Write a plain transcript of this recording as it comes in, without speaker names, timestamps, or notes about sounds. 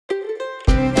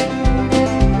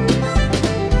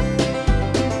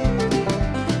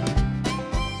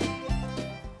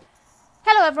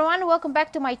everyone, welcome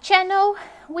back to my channel.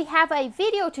 We have a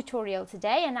video tutorial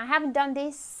today, and I haven't done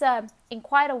this in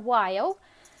quite a while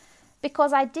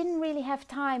because I didn't really have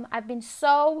time. I've been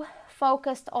so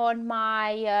focused on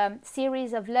my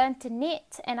series of Learn to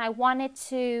Knit, and I wanted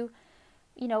to,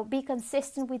 be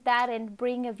consistent with that and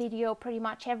bring a video pretty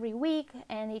much every week.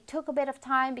 And it took a bit of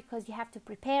time because you have to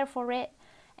prepare for it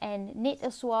and knit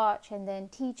a swatch and then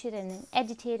teach it and then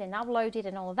edit it and upload it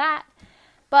and all that.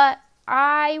 But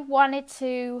I wanted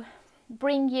to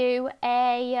bring you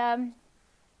a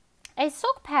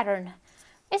sock pattern.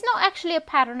 It's not actually a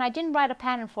pattern. I didn't write a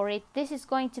pattern for it. This is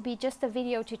going to be just a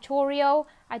video tutorial.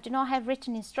 I do not have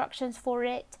written instructions for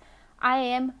it. I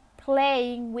am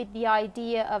playing with the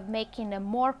idea of making a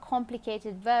more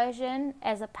complicated version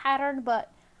as a pattern,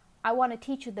 but I want to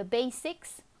teach you the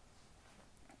basics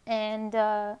and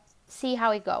see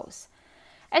how it goes.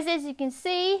 As you can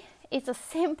see, it's a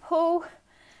simple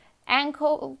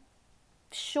ankle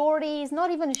shorty. It's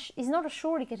not a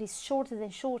shorty because it's shorter than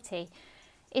shorty.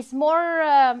 It's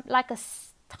more like a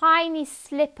tiny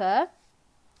slipper.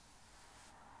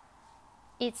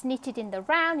 It's knitted in the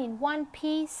round in one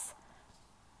piece.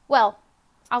 Well,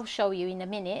 I'll show you in a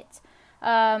minute.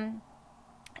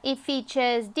 It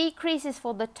features decreases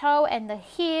for the toe and the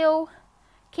heel,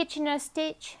 Kitchener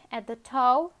stitch at the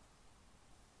toe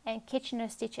and Kitchener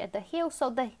stitch at the heel. So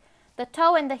the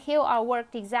toe and the heel are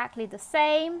worked exactly the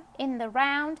same in the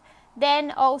round.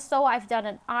 Then also I've done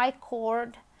an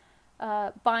I-cord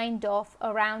bind off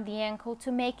around the ankle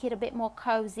to make it a bit more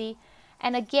cozy.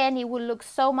 And again, it will look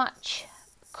so much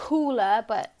cooler,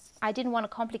 but I didn't want to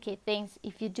complicate things.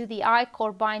 If you do the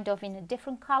I-cord bind off in a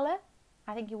different color,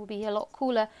 I think it will be a lot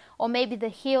cooler. Or maybe the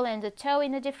heel and the toe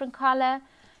in a different color.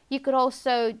 You could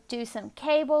also do some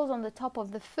cables on the top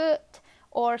of the foot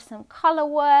or some color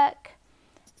work.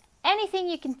 Anything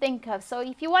you can think of. So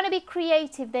if you want to be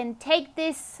creative, then take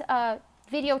this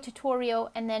video tutorial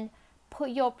and then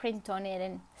put your print on it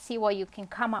and see what you can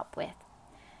come up with.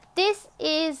 This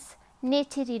is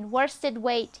knitted in worsted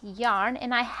weight yarn,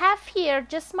 and I have here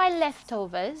just my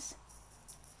leftovers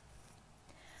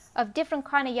of different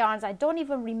kind of yarns. I don't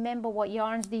even remember what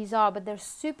yarns these are, but they're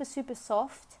super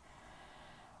soft.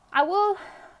 I will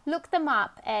look them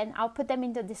up and I'll put them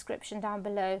in the description down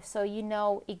below so you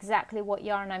know exactly what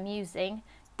yarn I'm using.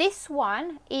 This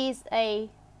one is a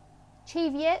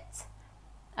Cheviot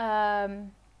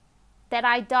that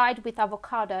I dyed with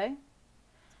avocado,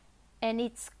 and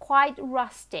it's quite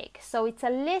rustic, so it's a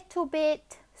little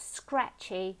bit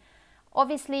scratchy.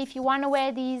 Obviously, if you want to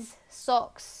wear these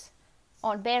socks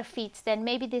on bare feet, then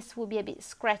maybe this will be a bit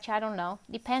scratchy. I don't know,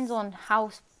 depends on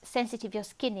how sensitive your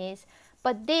skin is.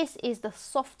 But this is the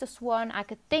softest one I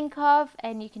could think of,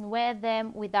 and you can wear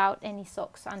them without any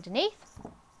socks underneath.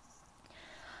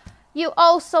 You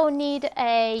also need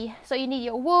you need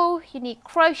your wool, you need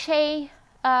crochet,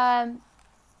 a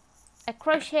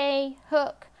crochet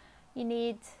hook, you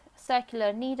need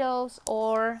circular needles,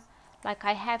 or like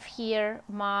I have here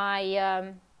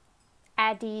my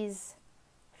Addies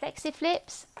flexi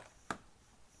flips.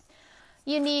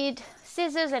 You need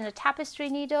scissors and a tapestry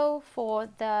needle for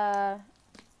the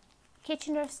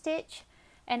Kitchener stitch,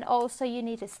 and also you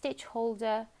need a stitch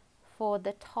holder for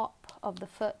the top of the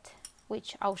foot,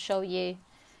 which I'll show you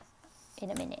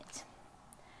in a minute.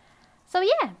 So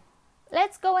yeah,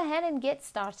 let's go ahead and get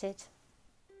started.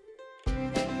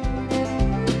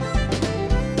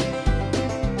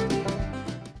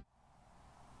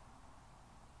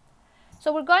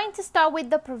 So we're going to start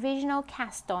with the provisional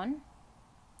cast on.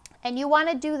 And you want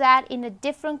to do that in a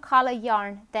different color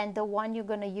yarn than the one you're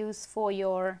going to use for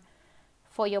your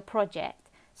project.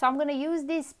 So I'm going to use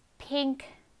this pink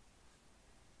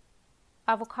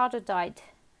avocado dyed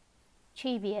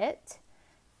Cheviot,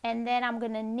 and then I'm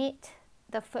going to knit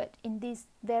the foot in this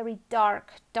very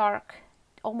dark,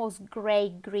 almost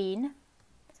gray green.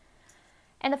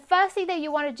 And the first thing that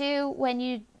you want to do when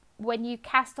you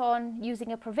cast on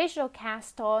using a provisional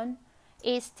cast on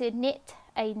is to knit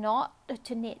a knot,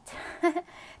 to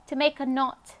make a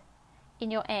knot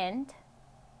in your end,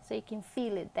 so you can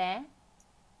feel it there,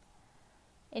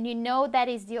 and you know that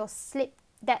is your slip,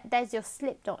 that's your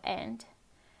slip knot end.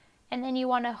 And then you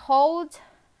want to hold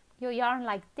your yarn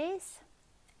like this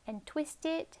and twist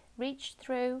it, reach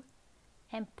through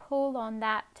and pull on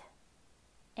that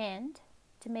end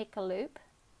to make a loop,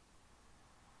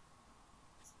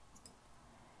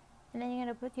 and then you're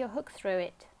going to put your hook through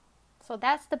it. So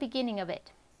that's the beginning of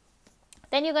it.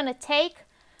 Then you're going to take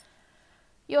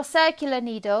your circular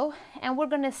needle, and we're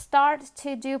going to start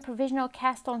to do provisional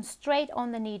cast on straight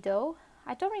on the needle.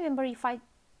 I don't remember if I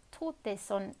taught this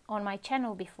on my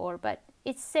channel before, but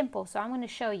it's simple, so I'm going to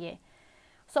show you.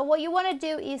 So what you want to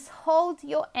do is hold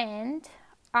your end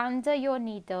under your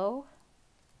needle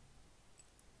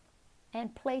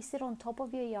and place it on top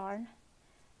of your yarn,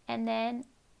 and then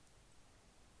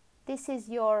this is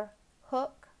your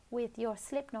hook with your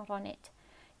slip knot on it.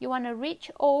 You want to reach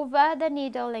over the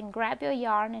needle and grab your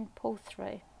yarn and pull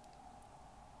through.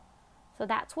 So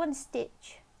that's one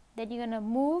stitch. Then you're going to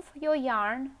move your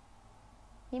yarn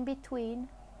in between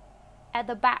at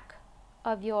the back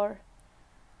of your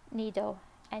needle,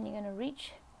 and you're going to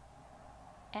reach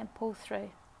and pull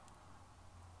through.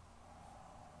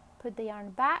 Put the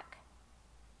yarn back,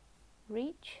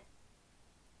 reach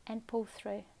and pull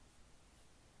through.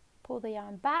 Pull the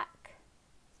yarn back,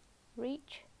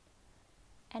 reach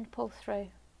and pull through.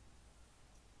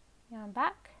 Yarn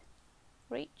back,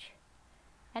 reach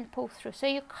and pull through. So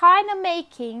you're kind of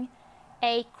making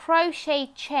a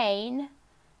crochet chain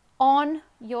on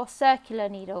your circular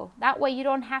needle. That way you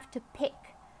don't have to pick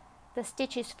the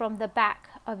stitches from the back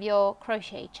of your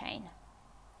crochet chain.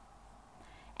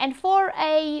 And for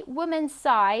a woman's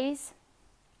size,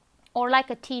 or like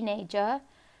a teenager,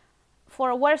 for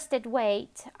a worsted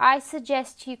weight, I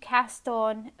suggest you cast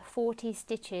on 40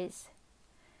 stitches.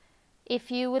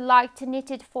 If you would like to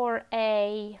knit it for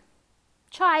a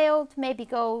child, maybe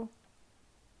go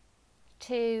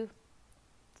to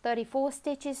 34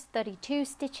 stitches, 32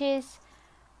 stitches,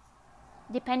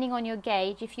 depending on your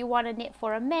gauge. If you want to knit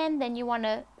for a man, then you want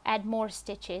to add more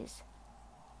stitches.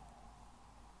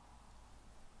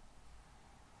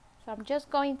 So I'm just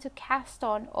going to cast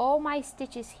on all my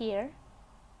stitches here.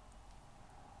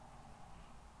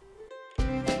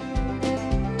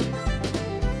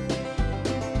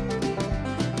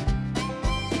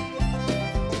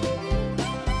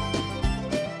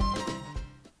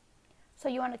 So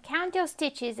you want to count your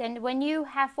stitches, and when you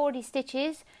have 40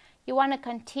 stitches, you want to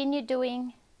continue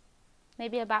doing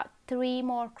maybe about 3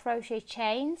 more crochet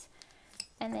chains,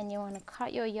 and then you want to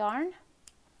cut your yarn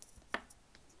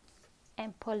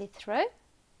and pull it through.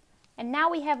 And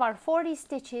now we have our 40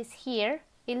 stitches here.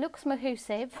 It looks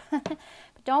mahoosive, but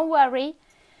don't worry,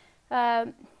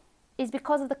 it's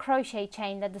because of the crochet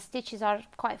chain that the stitches are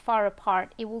quite far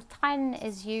apart. It will tighten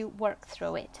as you work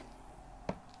through it.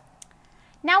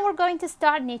 Now we're going to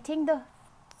start knitting the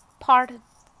part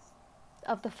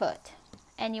of the foot,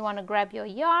 and you want to grab your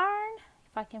yarn,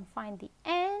 if I can find the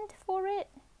end for it.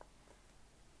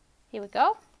 Here we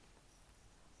go.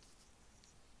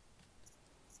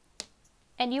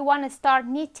 And you want to start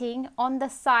knitting on the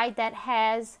side that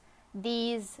has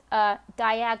these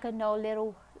diagonal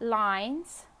little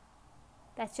lines.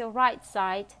 That's your right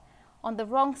side. On the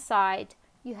wrong side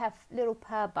you have little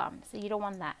purl bumps, so you don't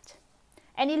want that.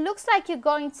 And it looks like you're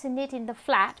going to knit in the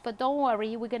flat, but don't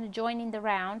worry, we're going to join in the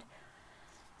round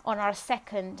on our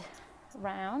second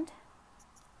round.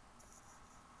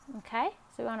 Okay,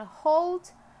 so you want to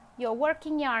hold your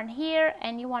working yarn here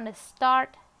and you want to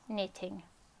start knitting.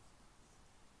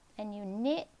 And you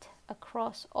knit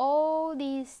across all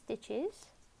these stitches.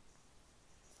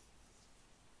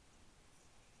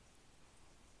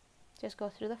 Just go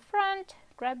through the front,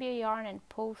 grab your yarn and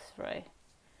pull through.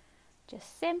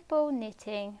 Just simple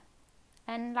knitting.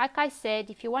 And like I said,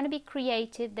 if you want to be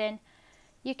creative, then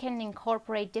you can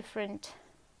incorporate different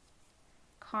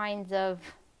kinds of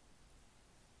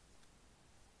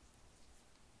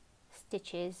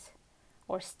stitches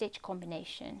or stitch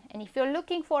combination. And if you're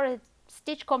looking for a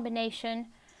stitch combination,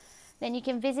 then you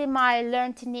can visit my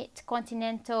Learn to Knit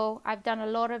Continental. I've done a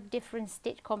lot of different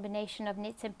stitch combination of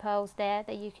knits and purls there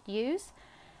that you could use.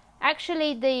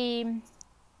 Actually,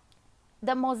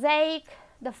 the mosaic,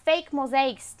 the fake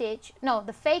mosaic stitch, no,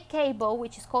 the fake cable,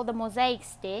 which is called the mosaic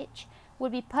stitch,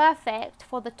 would be perfect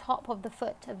for the top of the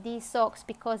foot of these socks,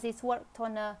 because it's worked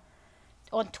on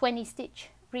 20 stitch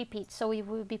repeats, so it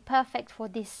would be perfect for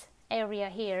this area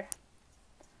here.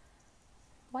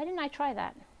 Why didn't I try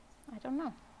that? I don't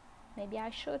know. Maybe I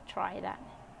should try that.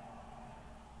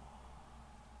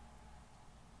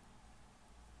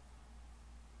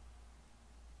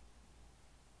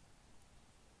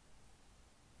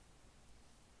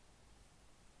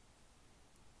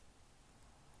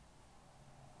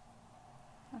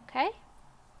 Okay,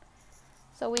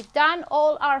 so we've done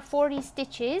all our 40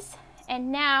 stitches, and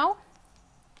now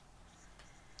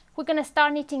we're going to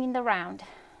start knitting in the round.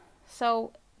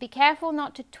 So be careful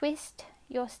not to twist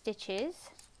your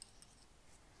stitches.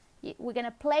 We're going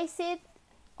to place it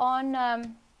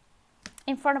on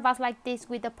in front of us like this,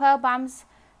 with the purl bumps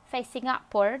facing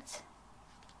upwards,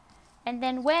 and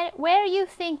then where you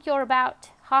think you're about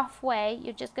halfway,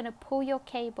 you're just going to pull your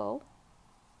cable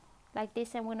like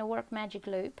this, and we're going to work magic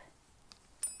loop.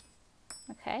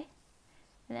 Okay,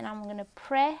 and then I'm going to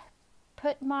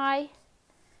put my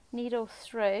needle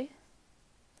through,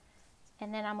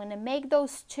 and then I'm going to make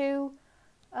those two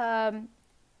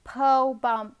pearl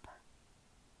bump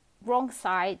wrong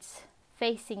sides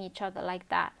facing each other like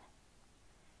that.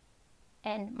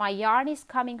 And my yarn is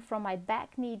coming from my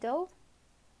back needle.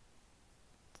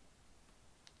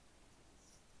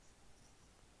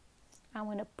 I'm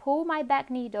going to pull my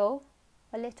back needle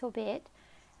a little bit,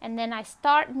 and then I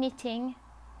start knitting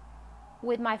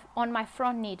with on my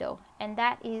front needle, and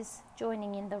that is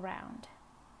joining in the round.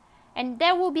 And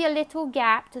there will be a little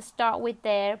gap to start with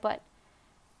there, but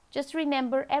just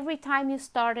remember, every time you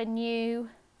start a new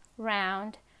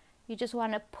round, you just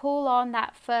want to pull on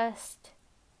that first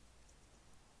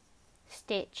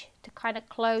stitch to kind of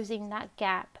closing that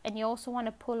gap, and you also want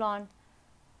to pull on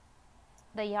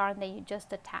the yarn that you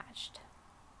just attached.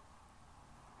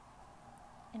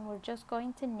 And we're just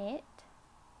going to knit.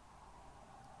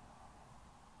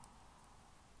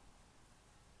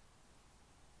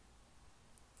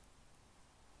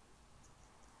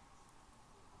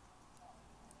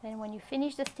 Then when you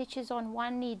finish the stitches on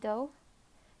one needle,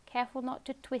 careful not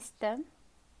to twist them,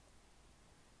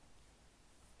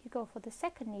 you go for the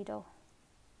second needle.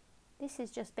 This is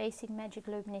just basic magic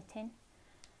loop knitting.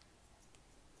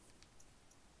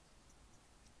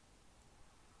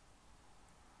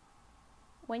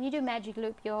 When you do magic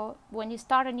loop, when you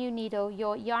start a new needle,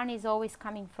 your yarn is always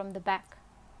coming from the back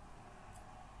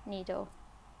needle.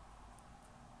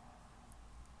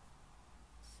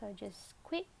 So just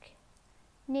quick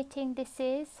knitting this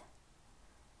is.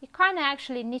 You're kind of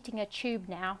actually knitting a tube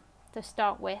now to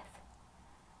start with.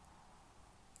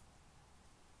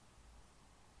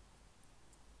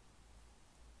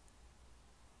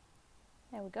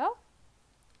 There we go.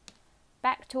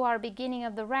 Back to our beginning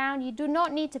of the round. You do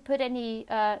not need to put any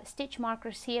stitch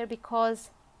markers here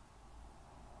because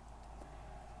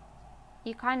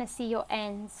you kind of see your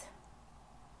ends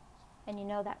and you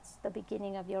know that's the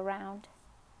beginning of your round.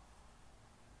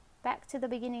 Back to the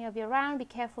beginning of your round. Be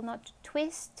careful not to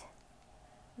twist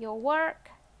your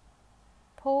work.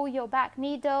 Pull your back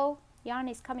needle. Yarn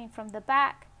is coming from the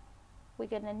back. We're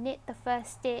going to knit the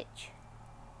first stitch,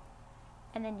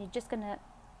 and then you're just going to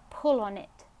pull on it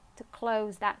to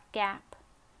close that gap,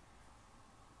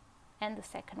 and the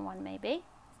second one maybe,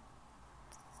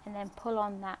 and then pull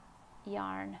on that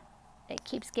yarn. It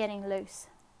keeps getting loose.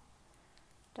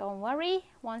 Don't worry,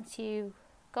 once you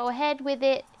go ahead with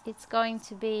it, it's going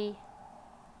to be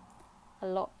a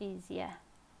lot easier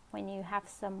when you have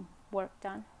some work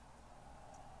done.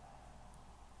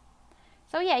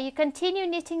 So yeah, you continue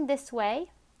knitting this way.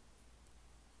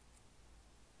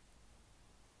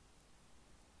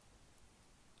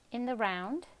 In the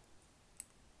round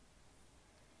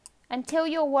until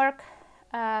your work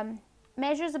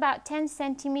measures about 10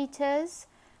 centimeters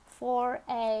for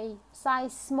a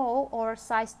size small or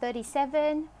size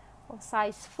 37 or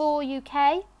size 4 UK.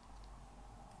 I'm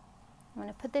going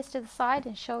to put this to the side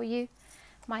and show you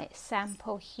my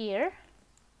sample here.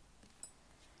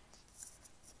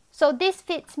 So this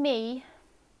fits me,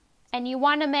 and you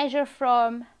want to measure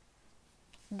from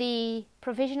the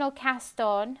provisional cast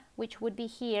on, which would be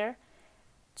here,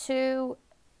 to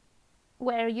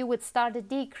where you would start the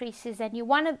decreases, and you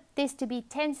want this to be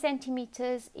 10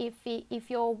 centimeters if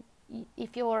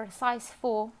you're size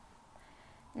 4,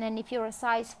 and then if you're a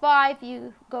size 5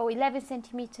 you go 11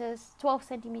 centimeters, 12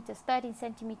 centimeters, 13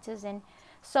 centimeters, and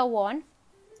so on.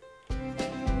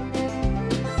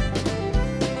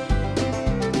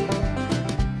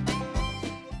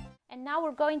 Now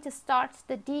we're going to start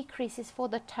the decreases for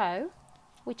the toe,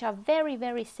 which are very,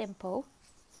 very simple.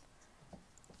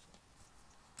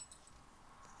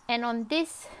 And on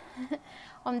this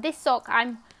on this sock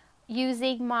I'm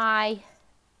using my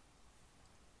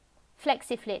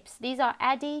flexi flips. These are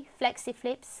Addi flexi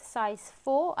flips size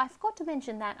 4. I forgot to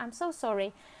mention that, I'm so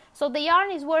sorry. So the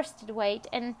yarn is worsted weight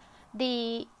and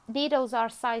the needles are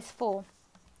size 4.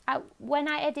 When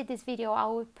I edit this video, I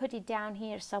will put it down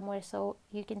here somewhere so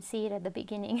you can see it at the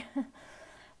beginning.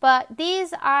 But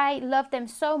these, I love them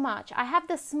so much. I have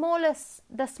the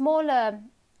smaller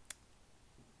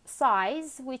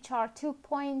size, which are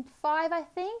 2.5 I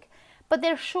think, but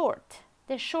they're short.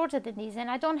 They're shorter than these,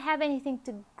 and I don't have anything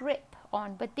to grip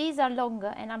on, but these are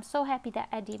longer, and I'm so happy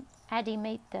that Addi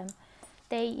made them.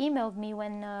 They emailed me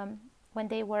when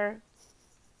they were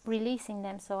releasing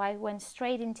them, so I went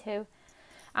straight into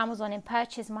Amazon and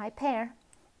purchased my pair.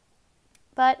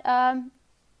 But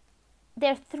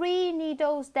there are 3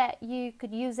 needles that you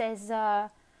could use as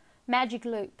a magic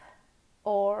loop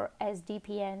or as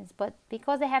DPNs, but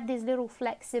because they have this little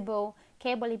flexible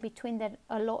cable in between, they're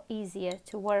a lot easier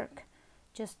to work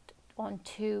just on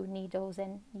 2 needles,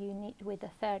 and you knit with the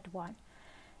 3rd one.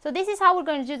 So this is how we're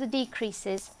going to do the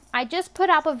decreases. I just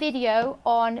put up a video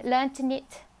on Learn to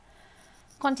Knit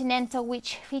Continental,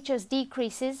 which features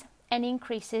decreases and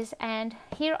increases, and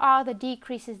here are the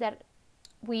decreases that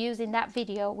we use in that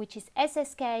video, which is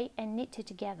SSK and knit 2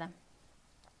 together.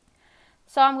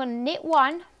 So I'm going to knit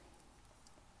 1,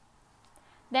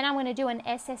 then I'm going to do an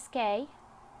SSK,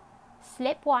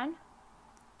 slip 1,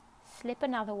 slip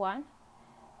another one,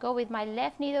 go with my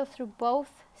left needle through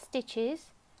both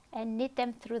stitches and knit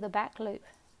them through the back loop.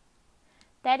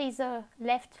 That is a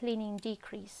left leaning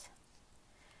decrease.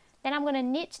 Then I'm going to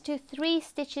knit to 3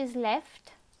 stitches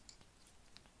left.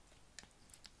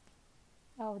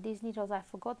 Oh, these needles, I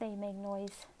forgot they make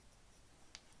noise.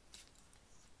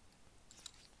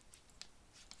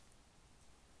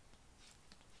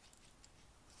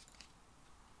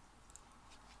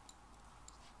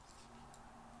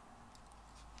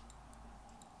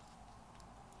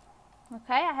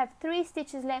 Okay, I have 3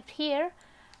 stitches left here.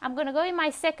 I'm going to go in my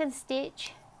second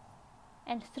stitch,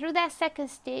 and through that second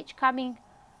stitch, coming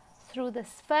through the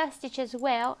first stitch as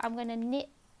well, I'm going to knit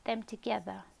them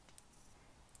together.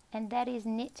 And that is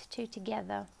knit 2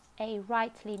 together, a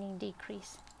right leaning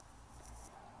decrease.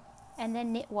 And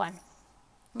then knit 1.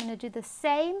 I'm going to do the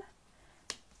same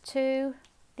to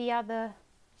the other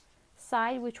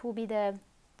side, which will be the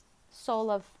sole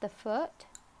of the foot.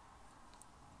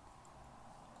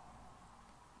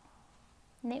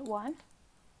 Knit 1,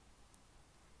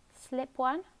 slip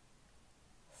 1,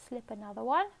 slip another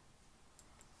one,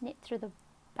 knit through the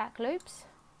back loops,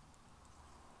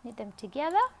 knit them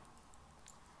together.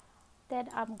 Then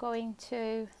I'm going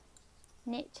to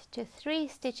knit to 3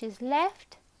 stitches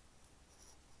left,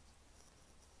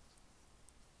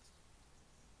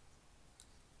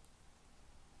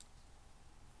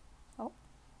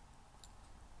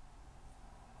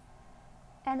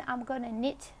 and I'm going to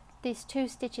knit these 2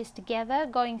 stitches together,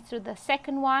 going through the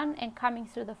second one and coming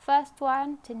through the first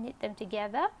one to knit them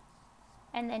together,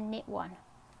 and then knit 1.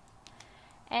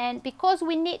 And because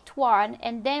we knit 1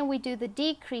 and then we do the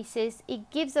decreases, it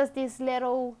gives us this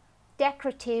little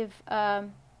decorative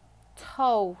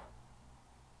toe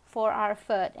for our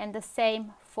foot, and the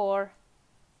same for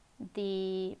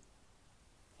the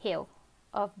heel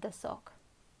of the sock.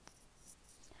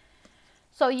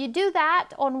 So you do that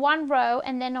on one row,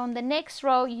 and then on the next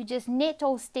row you just knit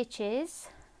all stitches,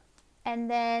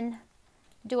 and then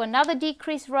do another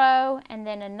decrease row, and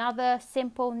then another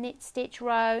simple knit stitch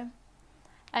row,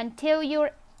 until you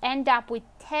end up with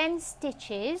 10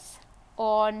 stitches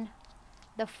on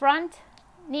the front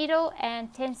needle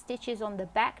and 10 stitches on the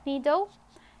back needle.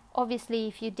 Obviously,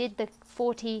 if you did the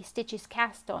 40 stitches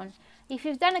cast on, if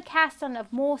you've done a cast on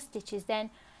of more stitches, then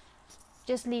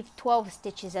just leave 12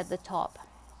 stitches at the top.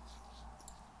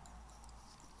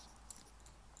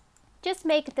 Just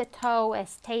make the toe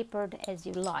as tapered as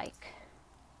you like,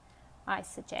 I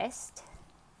suggest.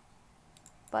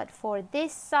 But for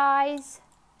this size,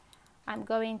 I'm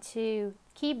going to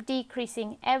keep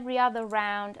decreasing every other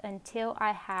round until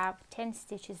I have 10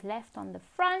 stitches left on the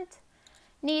front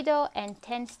needle and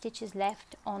 10 stitches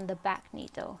left on the back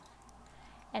needle.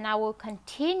 And I will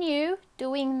continue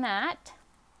doing that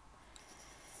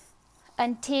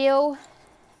until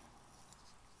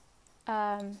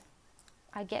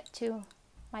I get to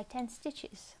my 10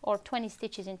 stitches, or 20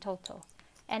 stitches in total.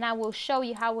 And I will show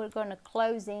you how we're going to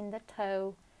close in the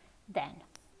toe then.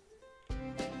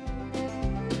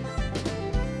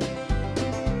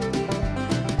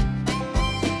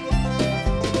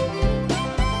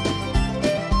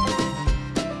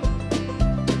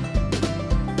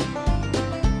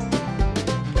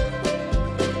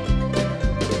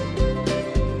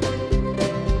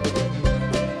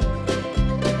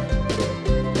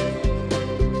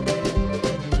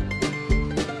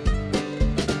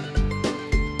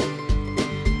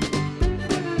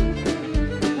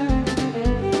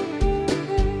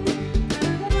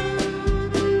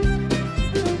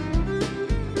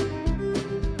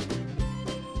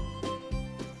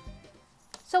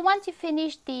 So once you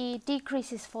finish the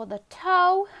decreases for the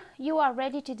toe, you are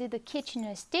ready to do the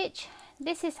Kitchener stitch.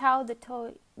 This is how the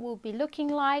toe will be looking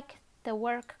like. The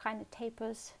work kind of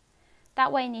tapers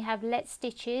that way, and you have let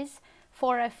stitches.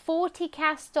 For a 40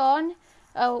 cast on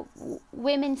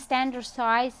women's standard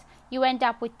size, you end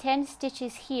up with 10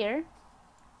 stitches here.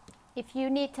 If you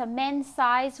need a men's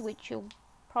size, which you'll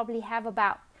probably have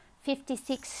about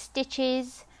 56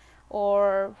 stitches,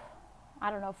 or I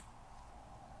don't know,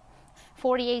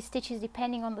 48 stitches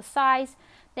depending on the size,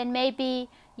 then maybe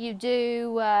you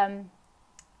do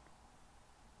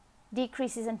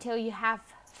decreases until you have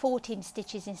 14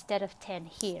 stitches instead of 10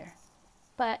 here.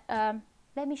 But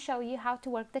let me show you how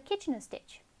to work the Kitchener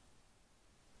stitch.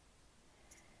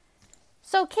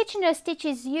 So Kitchener stitch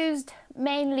is used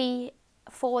mainly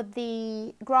for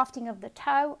the grafting of the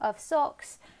toe of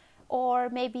socks, or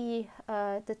maybe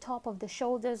the top of the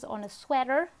shoulders on a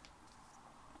sweater.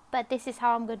 But this is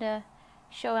how I'm going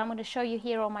to show you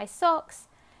here on my socks.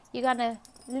 You're going to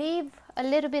leave a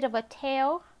little bit of a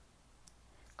tail,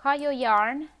 cut your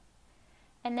yarn,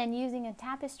 and then using a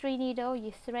tapestry needle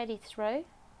you thread it through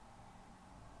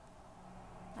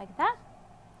like that.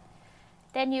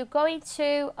 Then you're going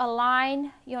to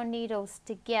align your needles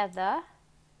together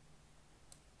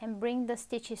and bring the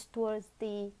stitches towards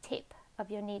the tip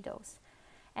of your needles.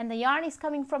 And the yarn is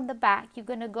coming from the back. You're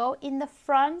going to go in the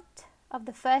front of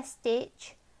the first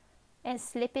stitch and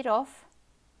slip it off.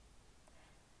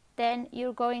 Then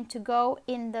you're going to go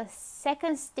in the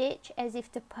second stitch as if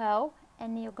to purl,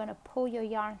 and you're going to pull your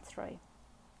yarn through.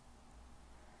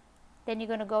 Then you're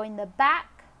going to go in the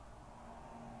back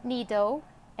needle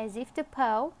as if to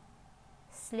purl,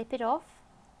 slip it off.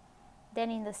 Then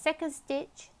in the second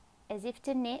stitch as if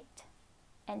to knit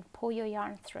and pull your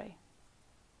yarn through.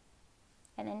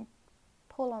 And then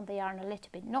pull on the yarn a little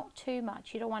bit, not too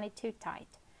much, you don't want it too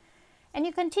tight. And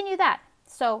you continue that.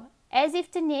 So as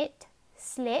if to knit,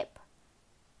 slip,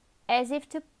 as if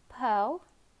to purl,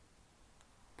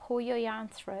 pull your yarn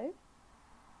through,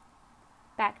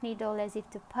 back needle as if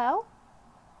to purl,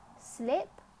 slip,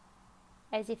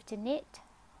 as if to knit,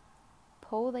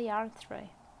 pull the yarn through,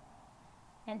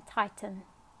 and tighten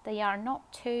the yarn,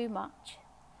 not too much,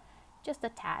 just a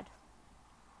tad.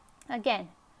 Again,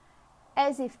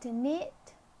 as if to knit,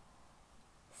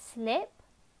 slip,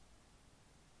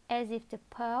 as if to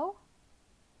purl,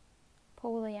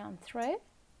 pull the yarn through,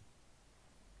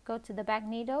 go to the back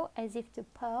needle as if to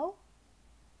purl,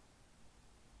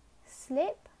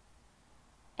 slip,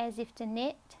 as if to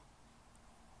knit,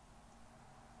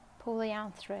 pull the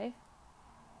yarn through.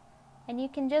 And you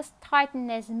can just tighten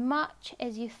as much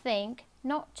as you think,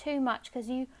 not too much, because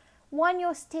you want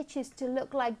your stitches to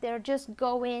look like they're just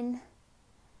going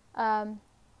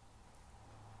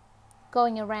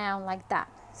around like that.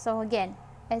 So again,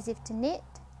 as if to knit,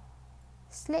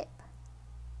 slip,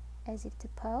 as if to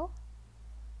purl,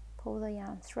 pull the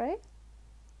yarn through.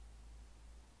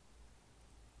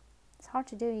 It's hard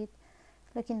to do it.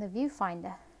 Look in the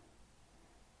viewfinder.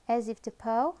 As if to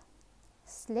purl,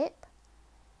 slip,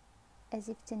 as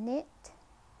if to knit,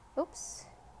 oops,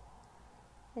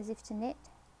 as if to knit,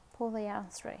 pull the yarn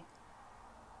through.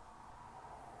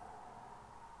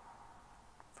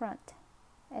 Front,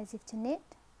 as if to knit,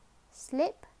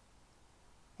 slip,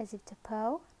 as if to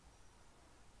purl,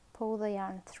 pull the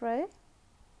yarn through,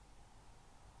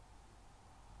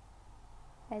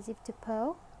 as if to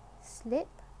purl, slip,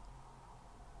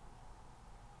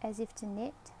 as if to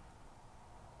knit,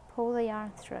 pull the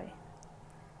yarn through.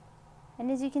 And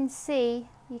as you can see,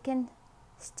 you can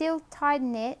still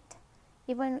tighten it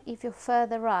even if you're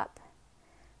further up,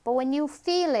 but when you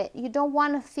feel it, you don't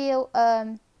want to feel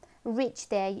a ridge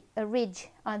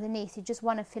underneath. You just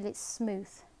want to feel it smooth.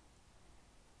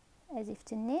 As if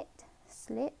to knit,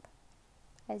 slip,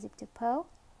 as if to purl,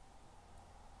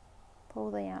 pull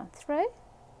the yarn through,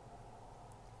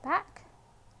 back,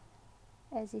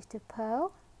 as if to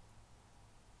purl,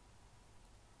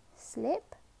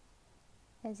 slip,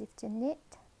 as if to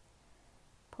knit,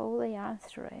 pull the yarn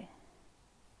through.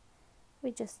 We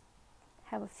just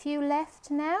have a few left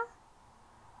now.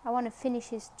 I want to finish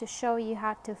this to show you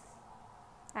how to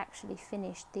actually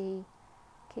finish the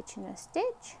Kitchener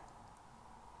stitch.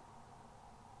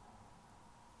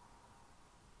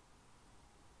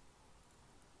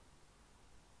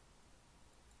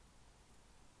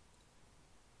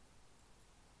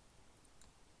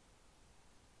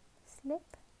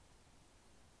 Slip,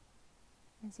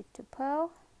 as if to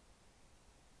purl,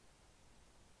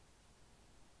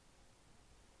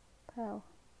 purl,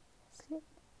 slip,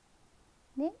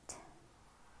 knit,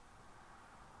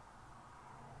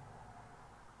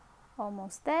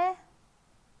 almost there,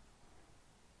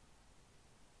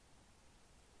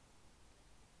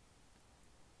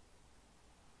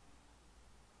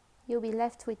 you'll be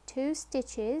left with 2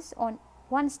 stitches, on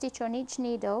 1 stitch on each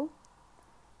needle.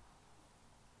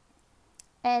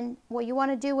 And what you want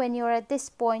to do when you're at this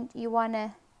point, you want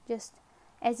to just,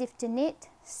 as if to knit,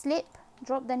 slip,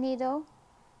 drop the needle,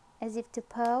 as if to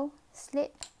purl,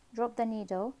 slip, drop the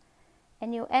needle,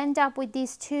 and you'll end up with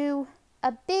these 2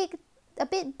 a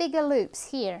bit bigger loops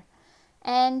here.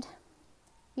 And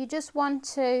you just want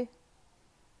to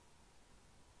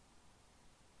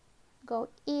go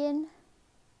in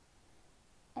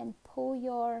and pull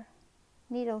your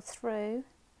needle through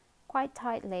quite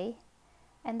tightly,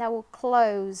 and that will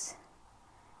close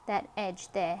that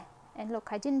edge there. And look,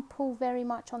 I didn't pull very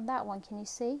much on that one. Can you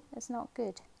see? That's not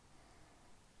good.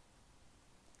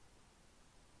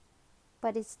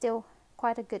 But it's still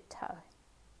quite a good toe.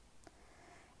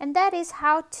 And that is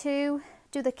how to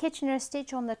do the Kitchener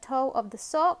stitch on the toe of the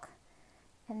sock.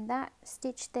 And that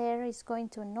stitch there is going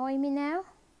to annoy me now.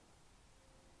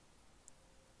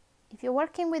 If you're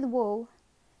working with wool,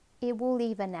 it will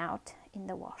even out in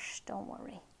the wash, don't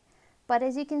worry. But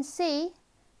as you can see,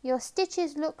 your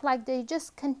stitches look like they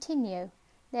just continue.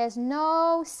 There's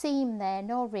no seam there,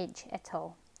 no ridge at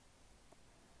all.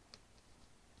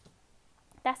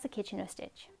 That's the Kitchener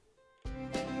stitch.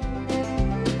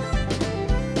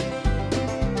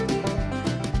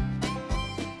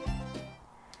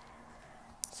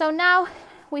 So now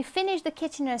we finished the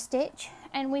Kitchener stitch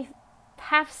and we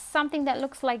have something that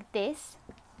looks like this.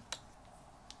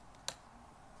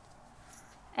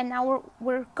 And now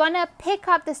we're gonna pick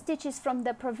up the stitches from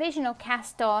the provisional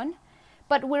cast on,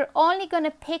 but we're only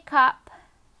gonna pick up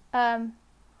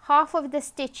half of the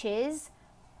stitches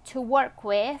to work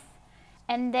with,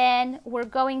 and then we're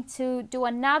going to do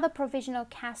another provisional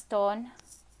cast on.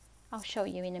 I'll show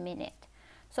you in a minute.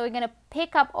 So we're going to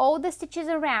pick up all the stitches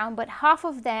around, but half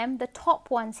of them, the top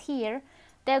ones here,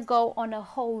 they'll go on a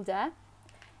holder.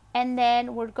 And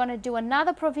then we're going to do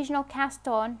another provisional cast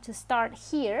on to start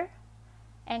here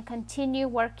and continue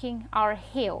working our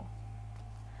heel.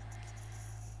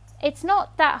 It's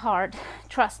not that hard,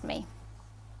 trust me.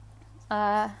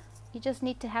 You just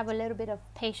need to have a little bit of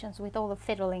patience with all the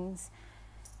fiddlings,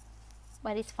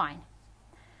 but it's fine.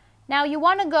 Now you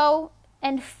want to go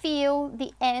and feel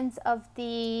the ends of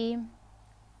the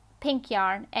pink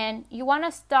yarn, and you want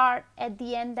to start at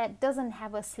the end that doesn't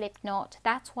have a slip knot.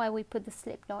 That's why we put the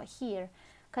slip knot here,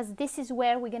 because this is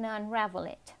where we're going to unravel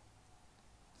it.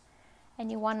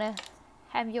 And you want to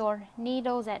have your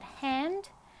needles at hand,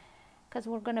 because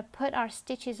we're going to put our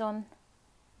stitches on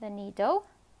the needle.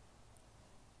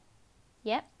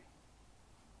 Yep.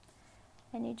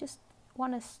 And you just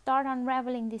want to start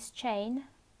unraveling this chain.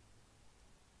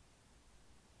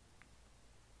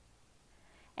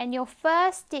 And your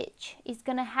first stitch is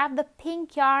going to have the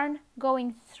pink yarn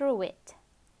going through it.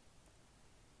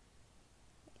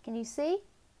 Can you see?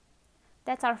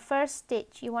 That's our first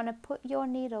stitch. You want to put your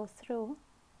needle through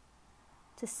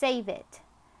to save it.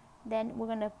 Then we're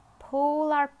going to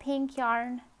pull our pink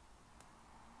yarn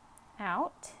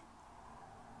out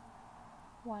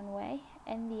one way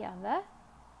and the other.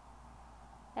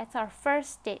 That's our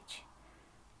first stitch.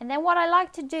 And then what I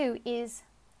like to do is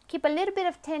keep a little bit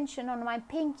of tension on my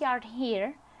pink yarn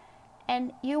here,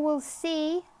 and you will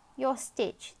see your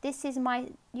stitch. This is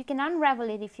you can unravel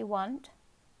it if you want,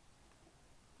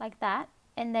 like that,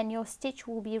 and then your stitch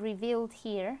will be revealed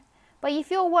here. But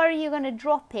if you're worried you're going to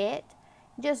drop it,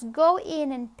 just go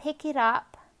in and pick it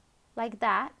up like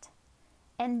that,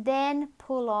 and then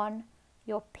pull on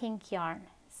your pink yarn.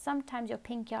 Sometimes your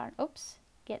pink yarn, oops,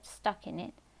 gets stuck in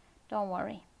it. Don't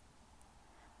worry.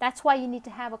 That's why you need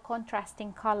to have a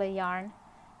contrasting color yarn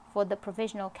for the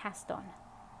provisional cast on.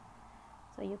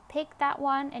 So you pick that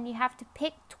one, and you have to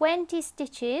pick 20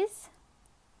 stitches.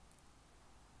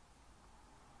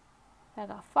 I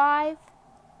got 5,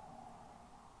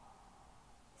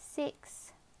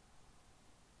 6,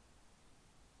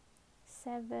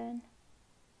 7,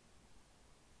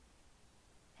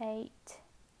 8,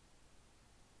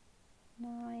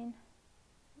 9,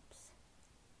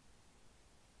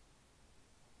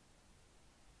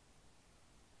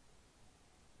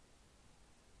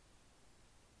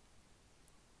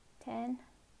 10,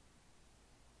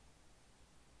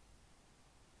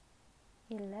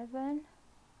 11,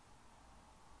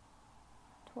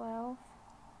 12,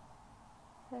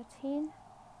 13,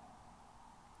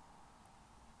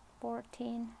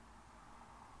 14,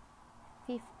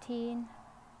 15,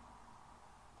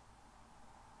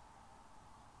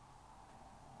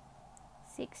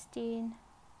 16,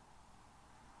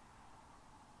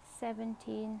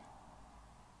 17,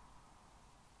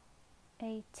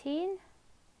 18,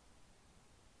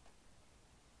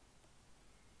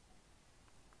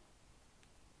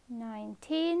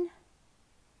 19,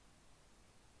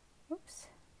 oops,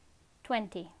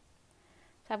 20.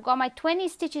 So I've got my 20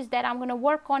 stitches that I'm going to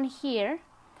work on here,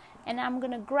 and I'm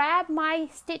going to grab my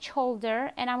stitch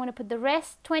holder and I'm going to put the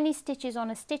rest 20 stitches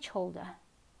on a stitch holder.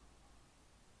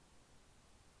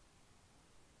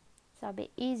 It's a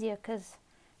bit easier because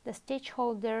the stitch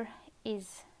holder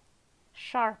is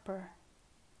sharper.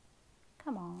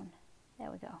 Come on,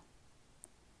 there we go.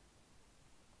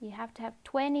 You have to have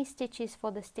 20 stitches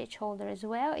for the stitch holder as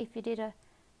well if you did a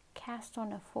cast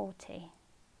on a 40.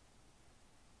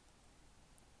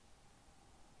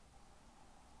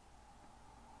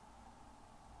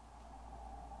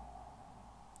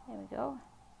 go.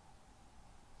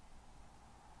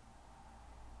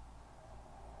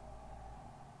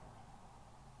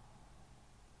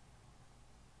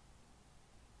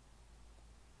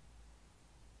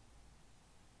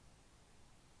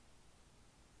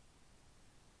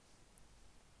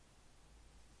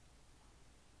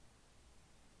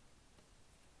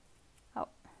 Oh,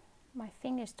 my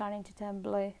finger's starting to turn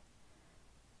blue.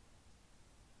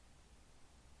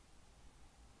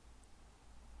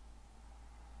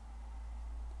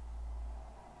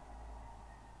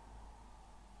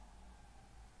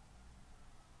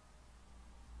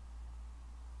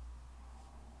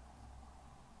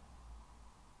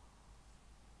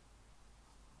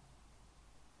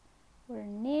 We're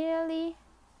nearly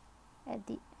at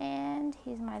the end.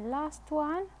 Here's my last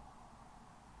one.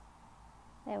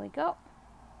 There we go.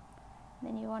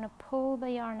 Then you want to pull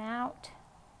the yarn out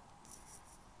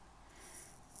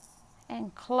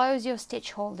and close your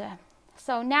stitch holder.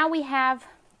 So now we have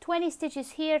 20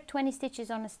 stitches here, 20 stitches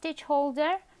on a stitch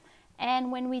holder, and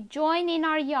when we join in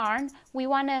our yarn, we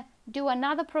want to do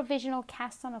another provisional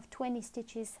cast on of 20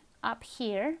 stitches up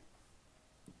here.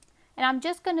 And I'm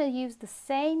just going to use the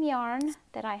same yarn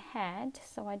that I had,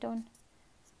 so I don't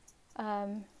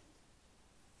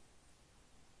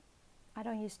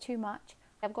use too much.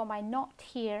 I've got my knot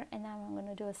here, and now I'm going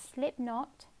to do a slip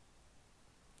knot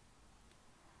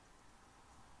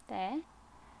there.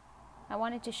 I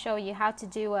wanted to show you how to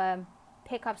do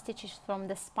pick up stitches from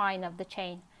the spine of the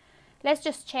chain. Let's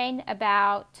just chain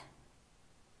about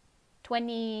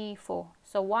 24.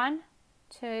 So 1,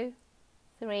 2,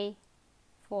 3,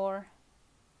 4,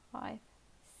 5,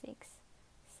 6,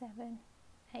 7,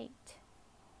 8,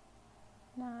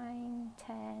 9,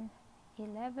 10,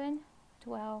 11,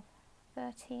 12,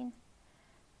 13,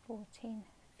 14,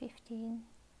 15,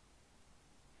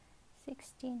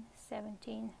 16,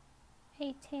 17,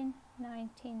 18,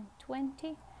 19,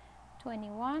 20,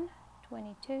 21,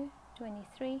 22,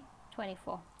 23,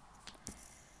 24.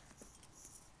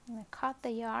 I'm going to cut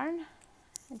the yarn.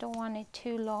 I don't want it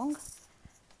too long.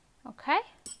 Okay,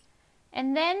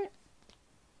 and then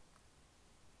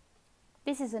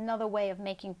this is another way of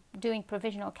doing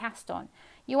provisional cast on.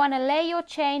 You want to lay your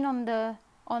chain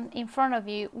in front of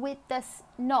you with this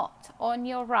knot on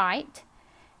your right,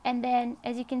 and then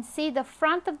as you can see, the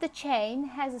front of the chain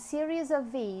has a series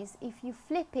of V's. If you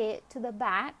flip it to the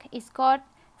back, it's got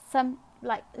some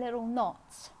like little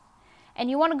knots,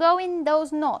 and you want to go in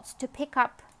those knots to pick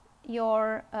up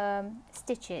your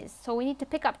stitches. So we need to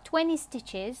pick up 20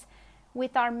 stitches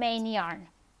with our main yarn.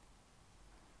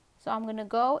 So I'm going to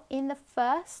go in the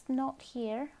first knot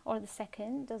here, or the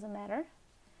second, doesn't matter,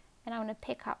 and I'm going to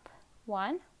pick up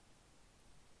 1.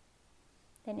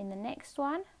 Then in the next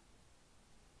one,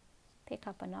 pick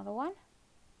up another 1,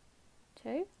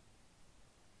 2,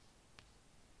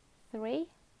 3,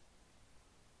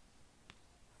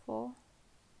 4,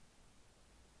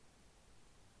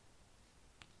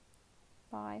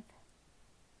 5,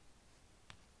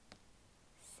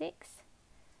 6.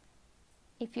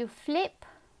 If you flip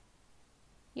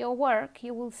your work,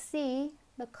 you will see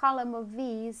the column of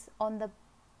V's on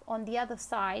the other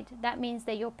side. That means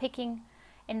that you're picking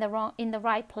in the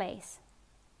right place.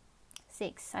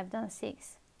 6. I've done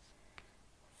 6,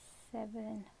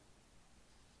 7,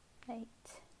 8,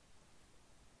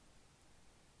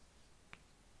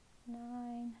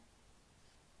 9,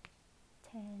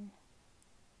 10,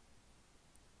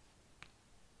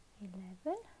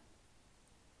 11,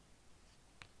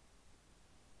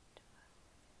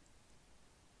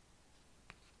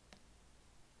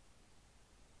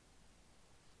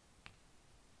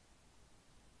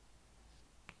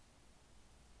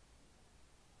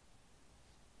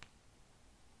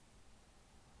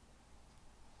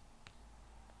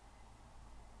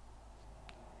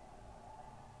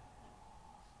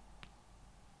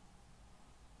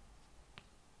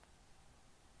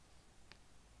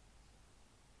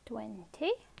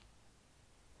 20.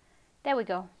 There we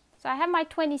go. So I have my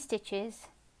 20 stitches,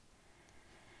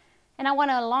 and I want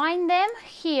to align them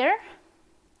here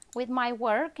with my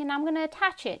work, and I'm going to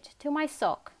attach it to my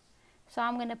sock. So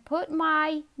I'm going to put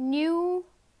my new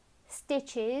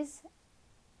stitches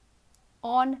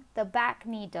on the back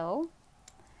needle,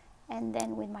 and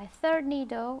then with my third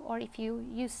needle, or if you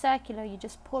use circular, you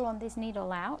just pull on this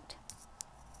needle out.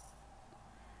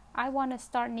 I want to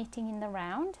start knitting in the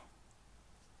round,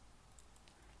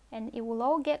 and it will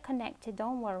all get connected,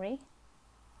 don't worry.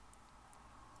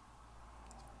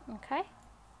 Okay,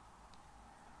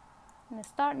 I'm going to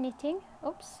start knitting.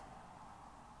 Oops,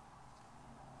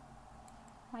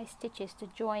 my stitches to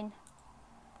join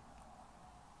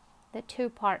the two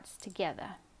parts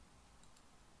together.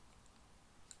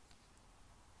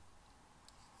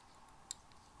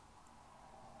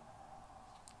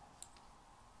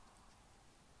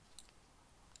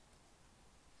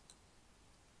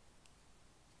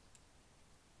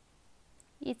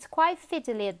 it's quite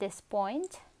fiddly at this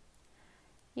point.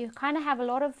 You kind of have a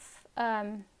lot of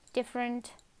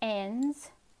different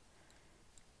ends,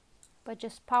 but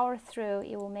just power through.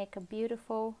 It will make a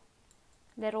beautiful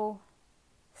little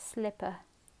slipper.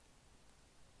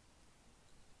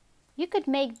 You could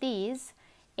make these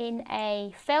in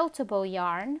a feltable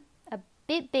yarn, a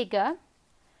bit bigger,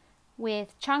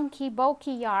 with chunky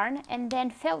bulky yarn, and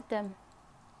then felt them,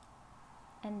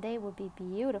 and they would be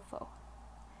beautiful.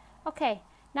 Okay,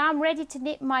 now I'm ready to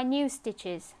knit my new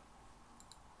stitches.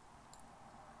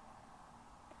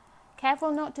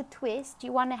 Careful not to twist.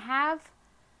 You want to have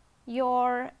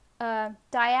your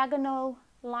diagonal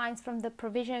lines from the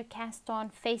provisional cast on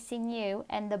facing you,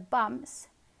 and the bumps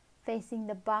facing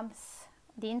the bumps,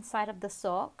 the inside of the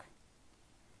sock.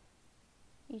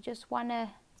 You just want to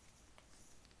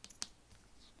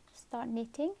start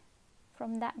knitting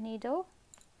from that needle,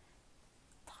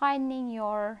 tightening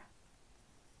your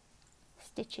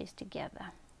stitches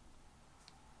together.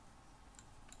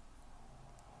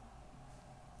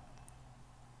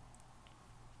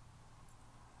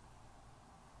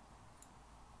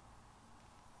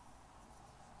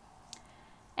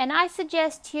 And I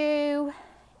suggest you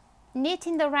knit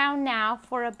in the round now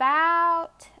for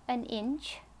about an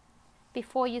inch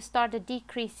before you start the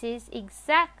decreases,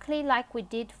 exactly like we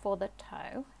did for the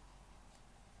toe.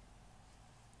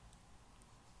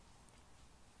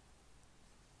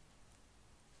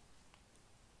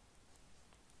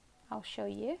 I'll show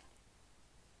you.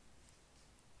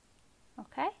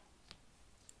 Okay.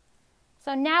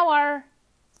 So now our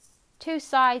two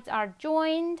sides are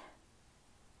joined,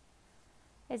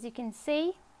 as you can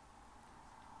see.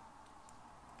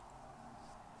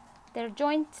 They're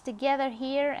joined together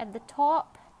here at the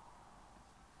top.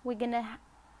 We're gonna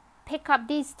pick up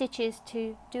these stitches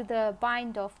to do the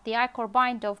bind off, the I-cord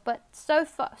bind off, but so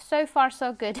far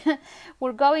so good.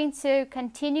 We're going to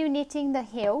continue knitting the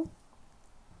heel.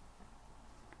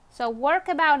 So work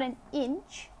about an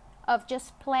inch of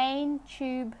just plain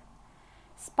tube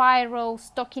spiral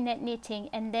stockinette knitting,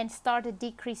 and then start the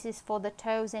decreases for the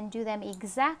toes and do them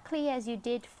exactly as you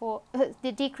did for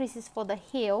the decreases for the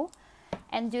heel,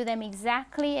 and do them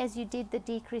exactly as you did the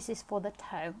decreases for the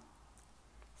toe.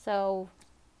 So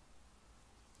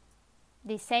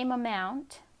the same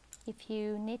amount. If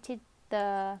you knitted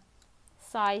the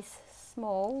size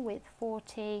small with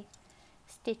 40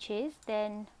 stitches,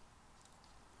 then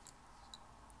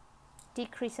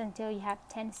decrease until you have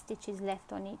 10 stitches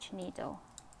left on each needle.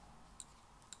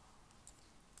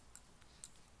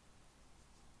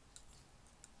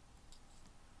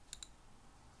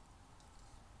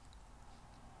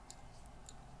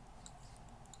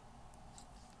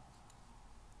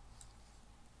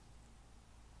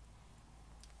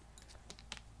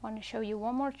 I want to show you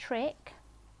one more trick.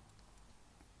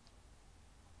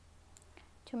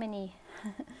 Too many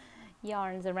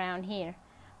yarns around here.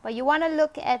 But you want to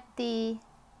look at the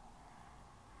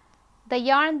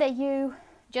yarn that you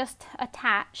just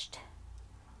attached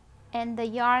and the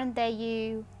yarn that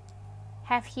you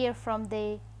have here from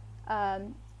the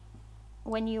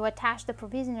when you attach the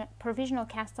provisional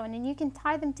cast on, and you can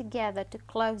tie them together to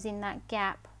close in that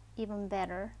gap even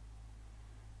better.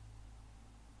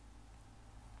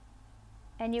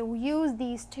 And you use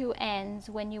these two ends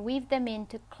when you weave them in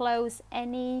to close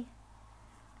any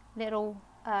little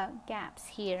gaps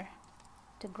here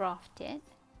to graft it.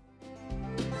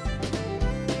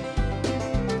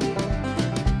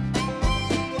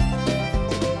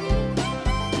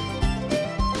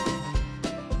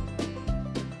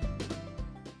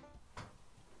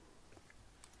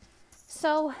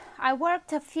 So I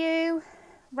worked a few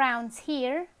rounds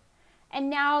here, and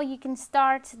now you can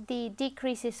start the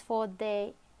decreases for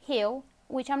the heel,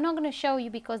 which I'm not going to show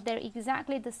you because they're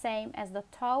exactly the same as the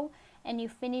toe, and you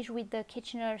finish with the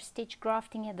Kitchener stitch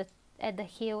grafting at the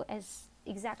heel as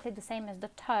exactly the same as the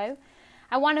toe.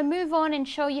 I want to move on and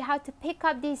show you how to pick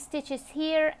up these stitches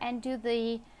here and do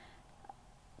the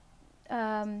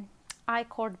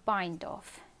I-cord bind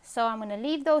off. So I'm going to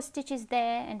leave those stitches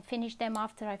there and finish them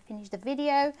after I finish the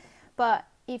video. But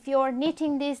if you're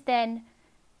knitting this, then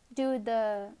do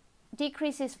the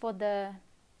decreases for the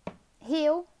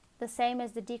heel the same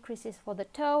as the decreases for the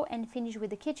toe, and finish with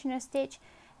the Kitchener stitch,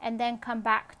 and then come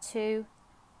back to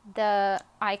the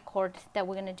I-cord that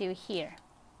we're going to do here.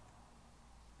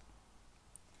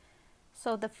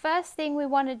 So the first thing we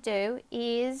want to do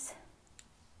is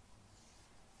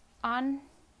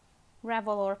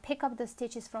unravel or pick up the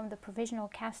stitches from the provisional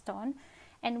cast on,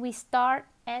 and we start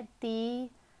at the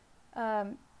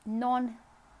non-knotted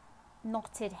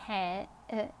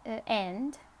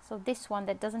end, so this one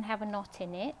that doesn't have a knot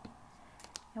in it,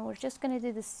 and we're just going to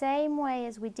do the same way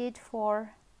as we did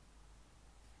for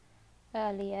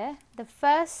earlier, the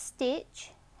first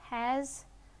stitch has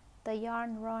the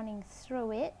yarn running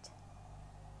through it,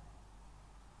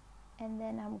 and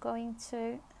then I'm going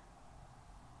to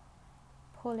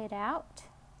pull it out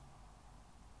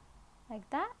like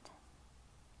that.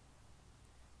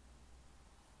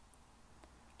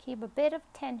 Keep a bit of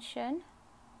tension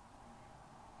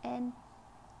and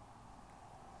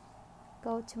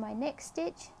go to my next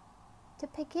stitch to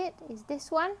pick it, is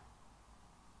this one.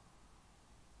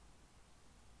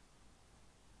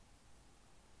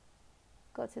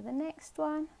 Go to the next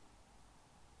one.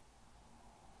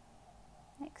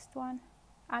 Next one.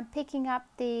 I'm picking up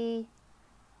the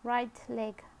right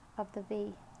leg of the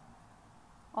V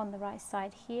on the right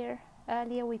side here.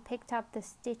 Earlier we picked up the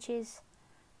stitches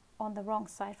on the wrong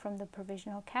side from the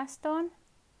provisional cast on.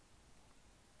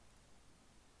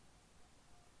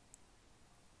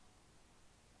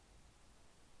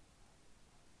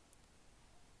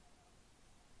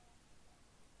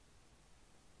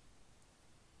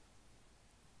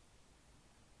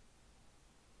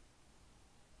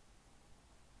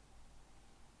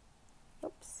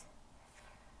 Oops.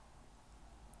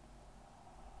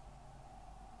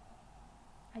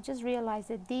 I just realized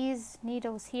that these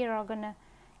needles here are gonna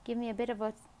give me a bit of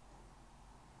a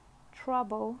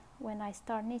trouble when I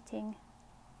start knitting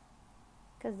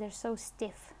because they're so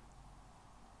stiff.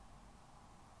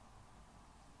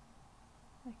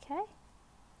 Okay,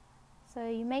 so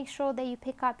you make sure that you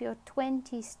pick up your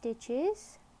 20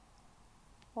 stitches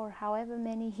or however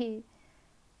many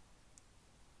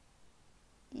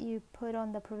you put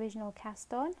on the provisional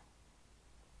cast on.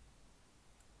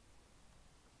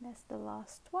 That's the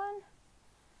last one.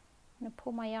 I'm going to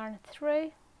pull my yarn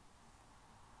through,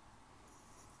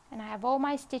 and I have all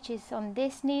my stitches on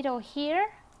this needle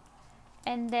here,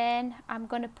 and then I'm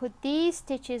going to put these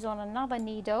stitches on another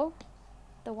needle,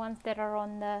 the ones that are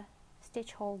on the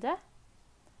stitch holder.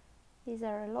 These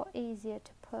are a lot easier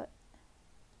to put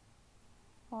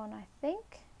on, I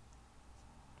think.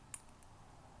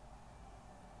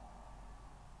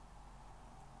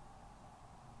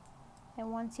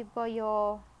 And once you've got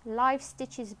your live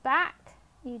stitches back,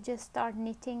 you just start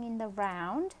knitting in the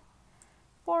round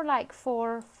for like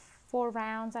four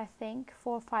rounds, I think,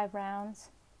 4 or 5 rounds.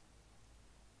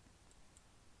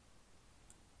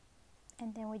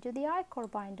 And then we do the I-core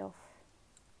bind off.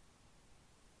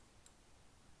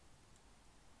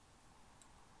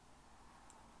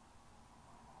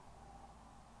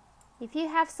 If you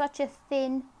have such a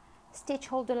thin stitch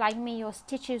holder like me, your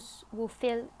stitches will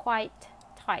feel quite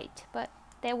tight, but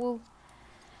they will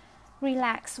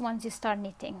relax once you start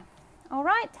knitting. All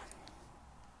right,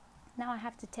 now I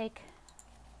have to take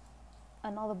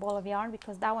another ball of yarn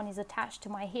because that one is attached to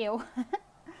my heel.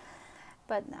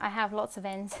 But I have lots of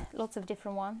ends, lots of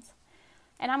different ones,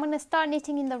 and I'm going to start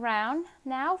knitting in the round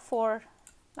now for,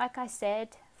 like I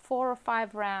said, 4 or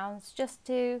 5 rounds, just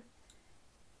to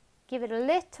give it a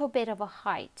little bit of a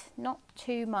height, not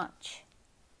too much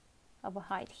of a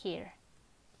height here.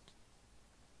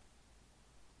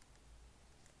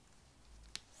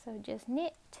 So just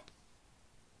knit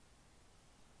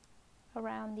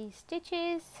around these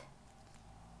stitches.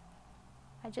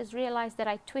 I just realized that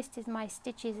I twisted my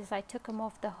stitches as I took them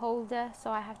off the holder,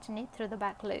 so I have to knit through the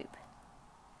back loop.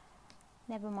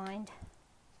 Never mind.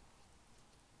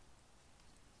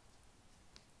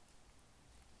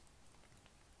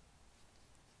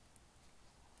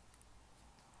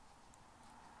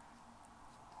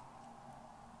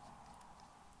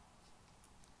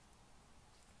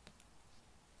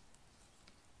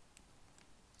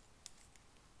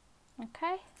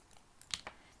 Okay,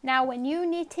 now when you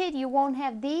knit it, you won't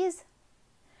have these.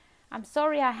 I'm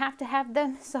sorry, I have to have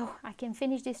them so I can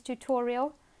finish this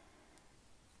tutorial.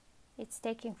 It's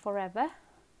taking forever.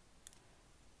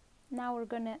 Now we're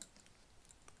gonna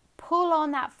pull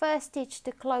on that first stitch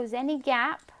to close any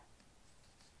gap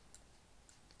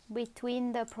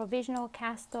between the provisional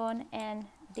cast on and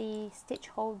the stitch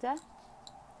holder.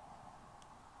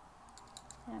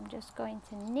 And I'm just going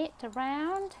to knit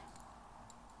around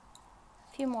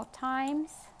a few more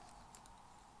times.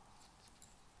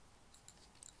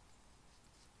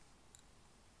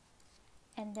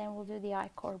 And then we'll do the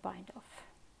I-core bind off.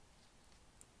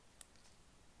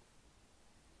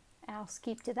 I'll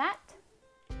skip to that.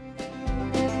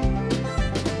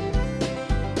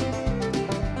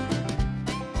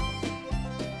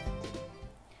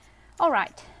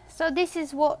 Alright, so this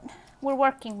is what we're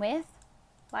working with.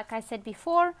 Like I said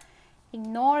before,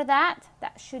 ignore that.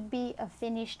 That should be a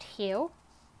finished heel.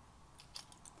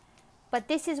 But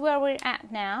this is where we're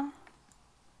at now.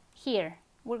 Here,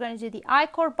 we're going to do the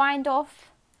I-core bind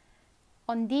off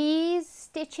on these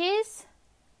stitches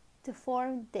to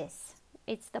form this.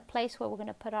 It's the place where we're going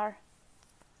to put our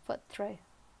foot through,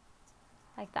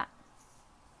 like that.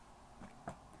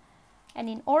 And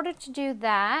in order to do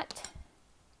that,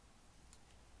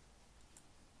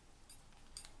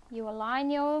 you align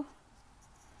your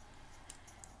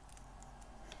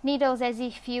needles as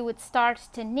if you would start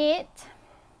to knit,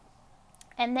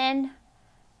 and then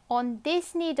on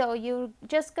this needle you're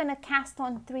just going to cast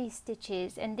on 3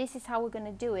 stitches, and this is how we're going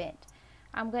to do it.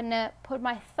 I'm going to put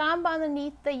my thumb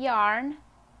underneath the yarn,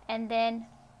 and then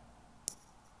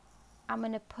I'm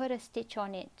going to put a stitch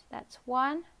on it. That's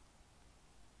 1,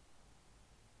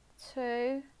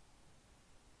 2,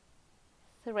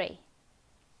 3.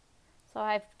 So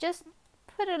I've just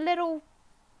put a little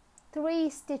 3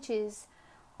 stitches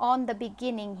on the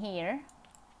beginning here,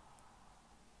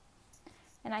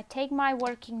 and I take my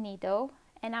working needle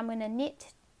and I'm going to knit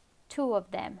 2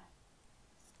 of them.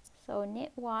 So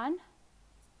knit 1,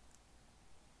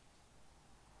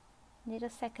 knit a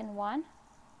second one,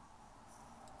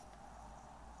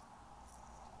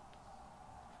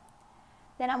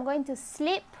 then I'm going to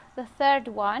slip the third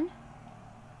one,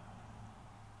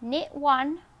 knit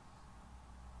 1,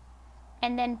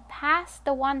 and then pass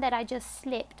the one that I just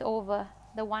slipped over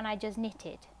the one I just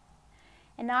knitted.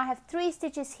 And now I have 3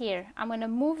 stitches here. I'm going to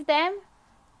move them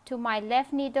to my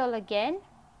left needle again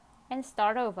and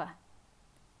start over.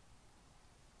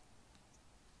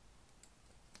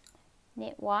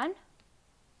 Knit 1,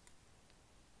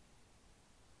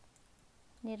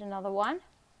 knit another one,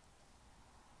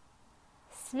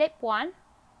 slip 1,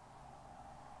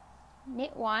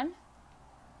 knit 1,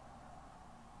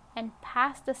 and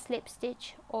pass the slip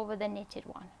stitch over the knitted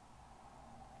one.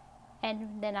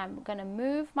 And then I'm going to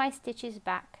move my stitches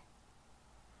back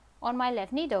on my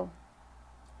left needle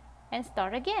and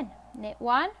start again. Knit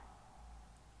 1,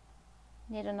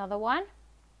 knit another one,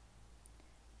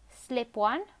 slip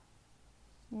 1,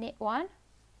 knit 1,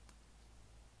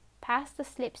 pass the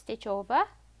slip stitch over,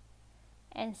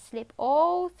 and slip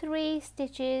all 3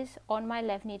 stitches on my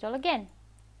left needle again.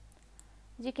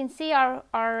 As you can see, our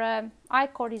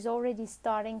I-cord is already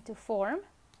starting to form.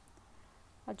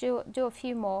 I'll do a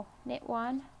few more. Knit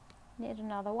 1, knit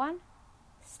another one,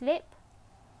 slip,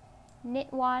 knit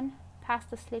 1, pass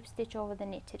the slip stitch over the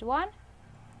knitted one,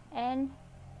 and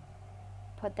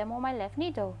put them on my left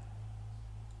needle.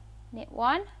 Knit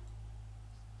 1,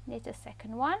 knit a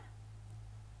second one,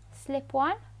 slip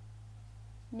 1,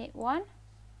 knit 1,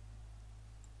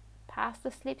 pass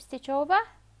the slip stitch over,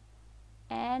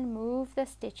 and move the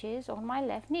stitches on my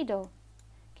left needle.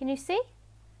 Can you see?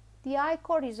 The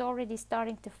I-cord is already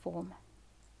starting to form.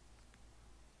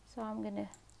 So I'm going to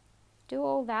do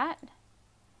all that,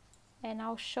 and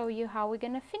I'll show you how we're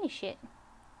going to finish it.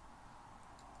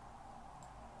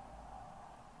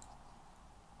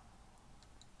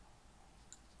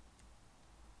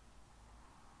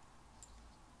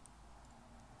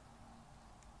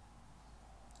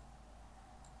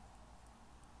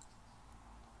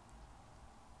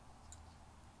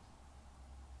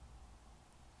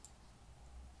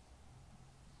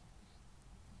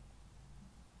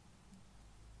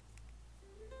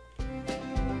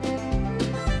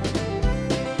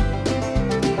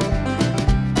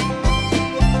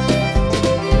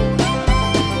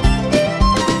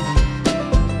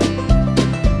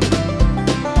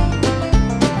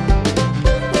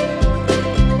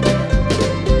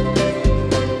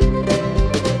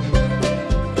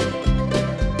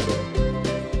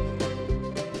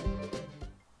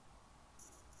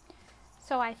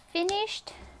 So I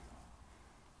finished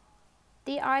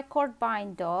the I-cord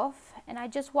bind off, and I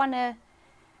just want to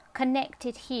connect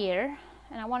it here,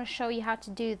 and I want to show you how to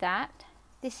do that.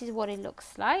 This is what it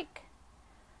looks like.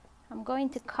 I'm going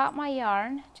to cut my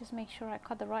yarn, just make sure I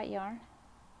cut the right yarn.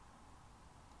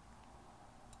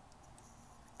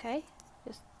 Okay,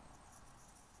 just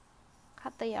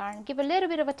cut the yarn, give a little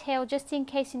bit of a tail just in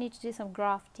case you need to do some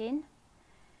grafting.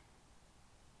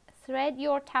 Thread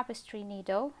your tapestry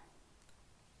needle,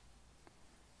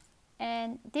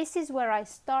 and this is where I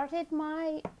started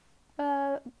my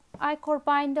I-cord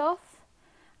bind off.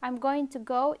 I'm going to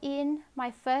go in my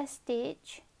first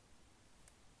stitch,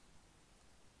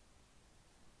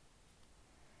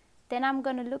 then I'm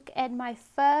going to look at my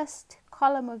first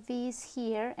column of V's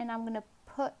here, and I'm going to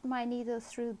put my needle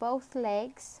through both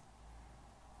legs.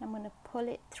 I'm going to pull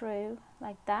it through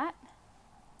like that.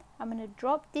 I'm going to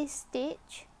drop this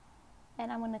stitch,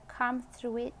 and I'm going to come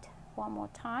through it one more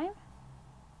time.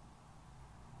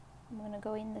 I'm going to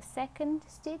go in the second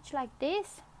stitch like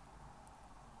this.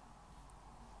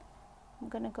 I'm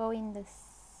going to go in the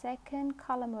second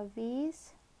column of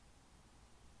V's,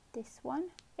 this one.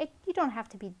 You don't have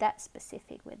to be that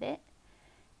specific with it.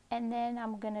 And then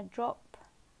I'm going to drop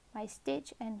my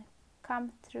stitch and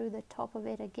come through the top of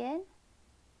it again,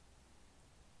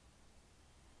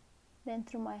 then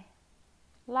through my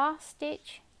last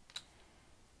stitch,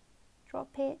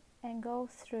 drop it and go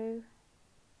through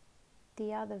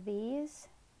the other V's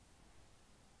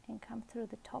and come through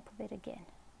the top of it again.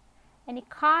 And it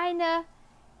kind of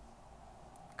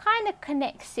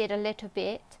connects it a little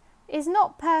bit. It's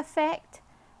not perfect,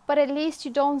 but at least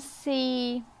you don't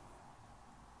see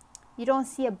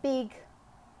a big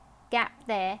gap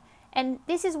there. And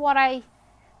this is what I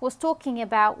was talking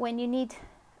about when you need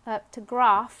to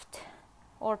graft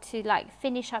or to like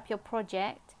finish up your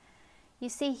project. You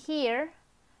see here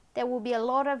there will be a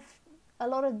lot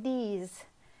of these,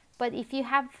 but if you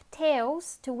have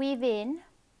tails to weave in,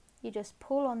 you just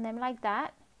pull on them like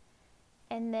that,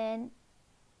 and then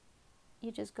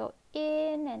you just go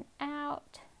in and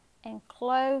out and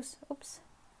close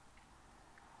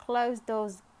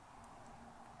those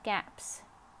gaps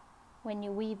when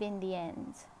you weave in the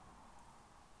ends.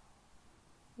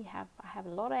 I have a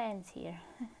lot of ends here.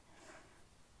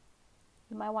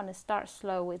 You might want to start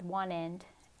slow with one end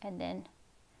and then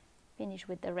finish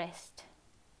with the rest.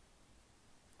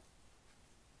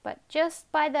 But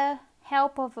just by the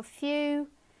help of a few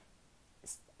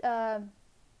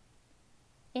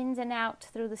ins and out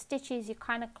through the stitches, you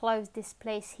kind of close this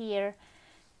place here,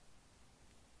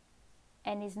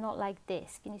 and it's not like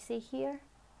this. Can you see here?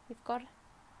 You've got,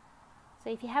 so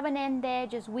if you have an end there,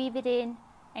 just weave it in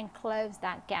and close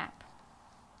that gap.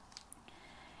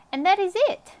 And that is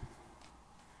it.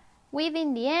 Weave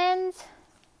in the ends,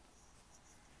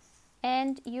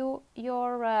 and your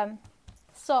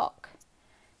sock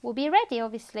will be ready,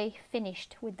 obviously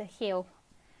finished with the heel.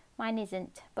 Mine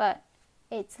isn't, but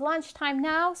it's lunchtime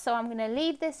now, so I'm going to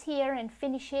leave this here and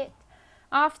finish it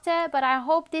after. But I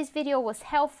hope this video was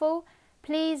helpful.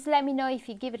 Please let me know if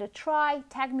you give it a try.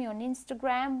 Tag me on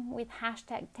Instagram with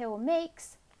hashtag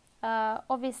TeoMakes.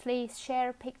 Obviously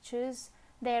share pictures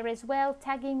there as well,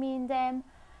 tagging me in them.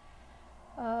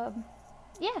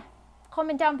 Yeah,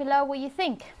 comment down below what you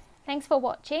think. Thanks for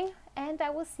watching, and I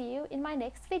will see you in my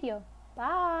next video.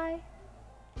 Bye!